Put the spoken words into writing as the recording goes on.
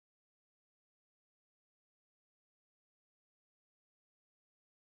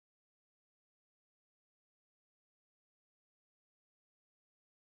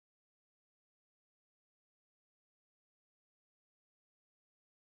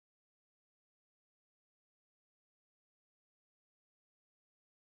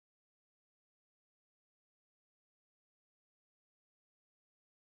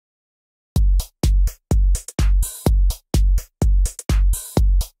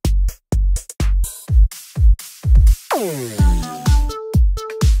I'm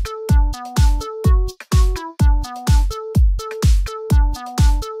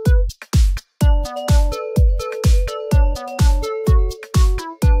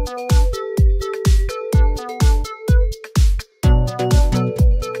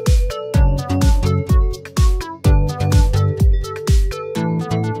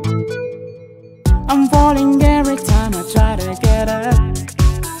falling every time I try to get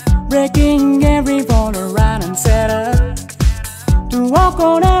up, breaking every wall around and set up to walk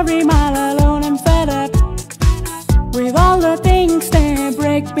on every mile alone and fed up with all the things that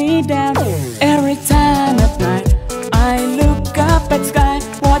break me down. Every time at night I look up at sky,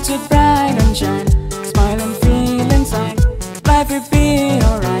 watch it bright and shine, smile and feel inside. Life will be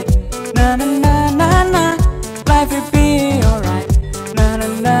alright, na na na na na. Life will be alright, na na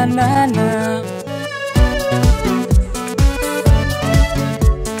na na na.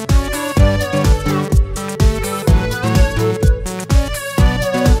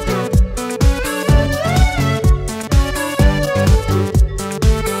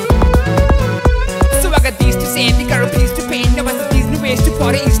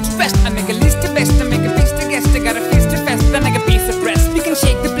 Party east to west, I make a list of best, I make a feast to guest, I got a feast to fest, then I got a piece of breast. We can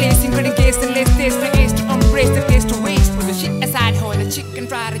shake the place, including case and list, taste the ace to embrace the taste to waste. Put the shit aside, hold the chicken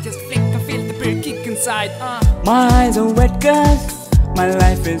fry to just flick and feel the beer kick inside. My eyes are wet cause my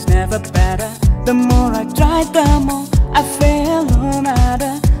life is never better. The more I try, the more I fail, no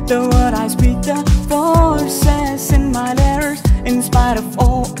matter the word I speak, the forces in my letters. In spite of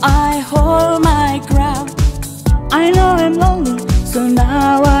all, I hold my ground. I know I'm lonely, so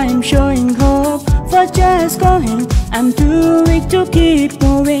now I'm showing hope for just going. I'm too weak to keep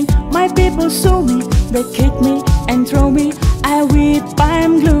moving. My people sue me, they kick me and throw me. I weep,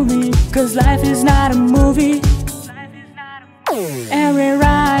 I'm gloomy, cause life is not a movie. Every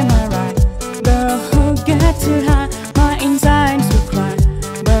rhyme I write, the hook gets too high. My insides to cry,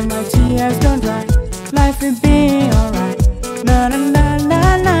 but my tears don't dry. Life will be alright, na na na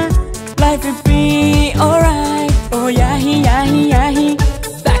na na. Life will be alright. Oh yahi yahi yahi.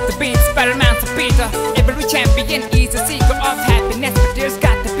 Like the beats, paramount of Peter. Every champion is a seeker of happiness, but there's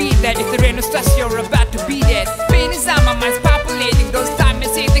got to be that. If there ain't no stress, you're about to be dead. Pain is on my mind's populating. Those time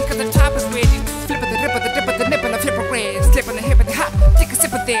is eating cause the top is waiting. Flip of the rip of the dip of the nip of the flip of grace. Slip on the hip of the hop, take a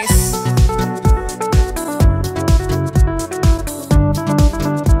sip of this.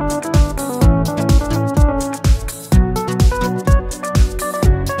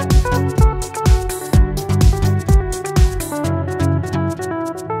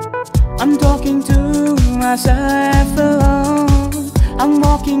 I'm talking to myself alone. I'm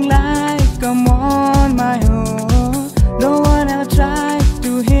walking like I'm on my own. No one else tried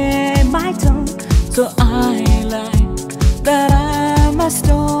to hear my tone, so I lie that I'm a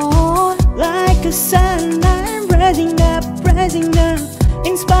stone. Like a sun, I'm rising up, rising down.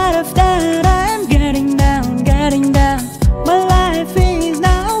 In spite of that, I'm getting down, getting down. My life is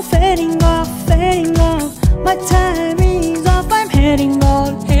now fading off, fading off. My time is off, I'm heading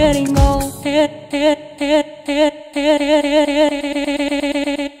on, heading on.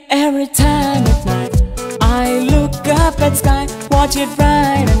 Every time at night I look up at sky, watch it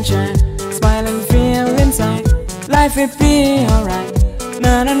bright and shine, smile and feel inside. Life will be alright,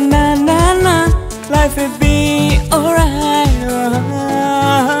 na na na na na. Life will be alright.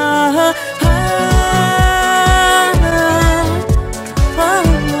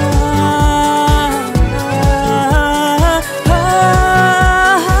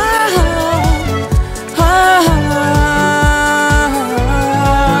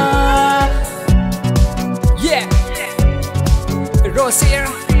 Feroz here,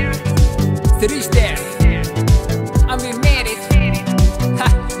 SRISH there, and we made it. Ha,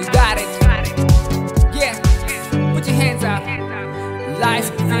 you got it. Yeah, put your hands up. Life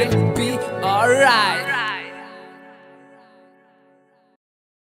will be alright.